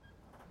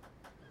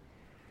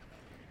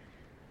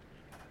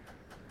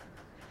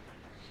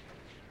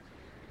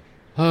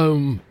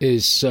Home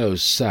is so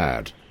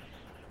sad,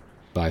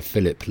 by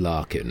Philip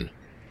Larkin.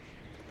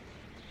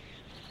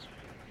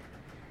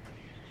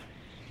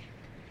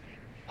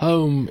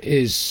 Home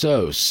is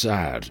so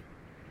sad.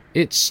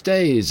 It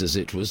stays as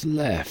it was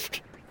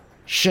left,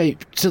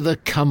 shaped to the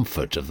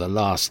comfort of the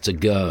last to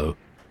go,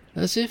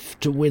 as if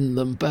to win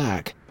them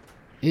back.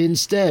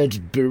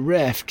 Instead,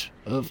 bereft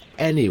of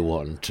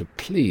anyone to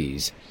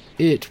please,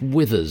 it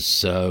withers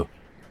so,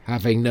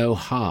 having no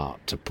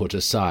heart to put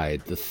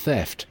aside the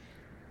theft,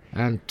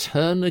 and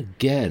turn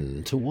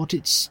again to what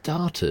it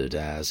started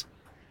as,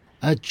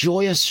 a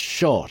joyous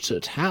shot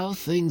at how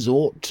things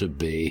ought to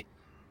be,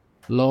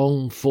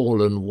 long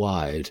fallen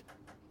wide.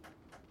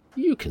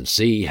 You can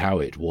see how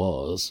it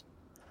was.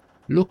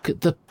 Look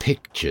at the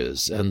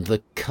pictures and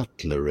the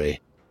cutlery,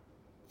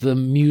 the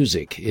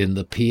music in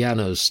the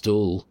piano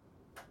stool,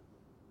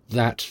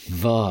 that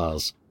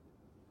vase,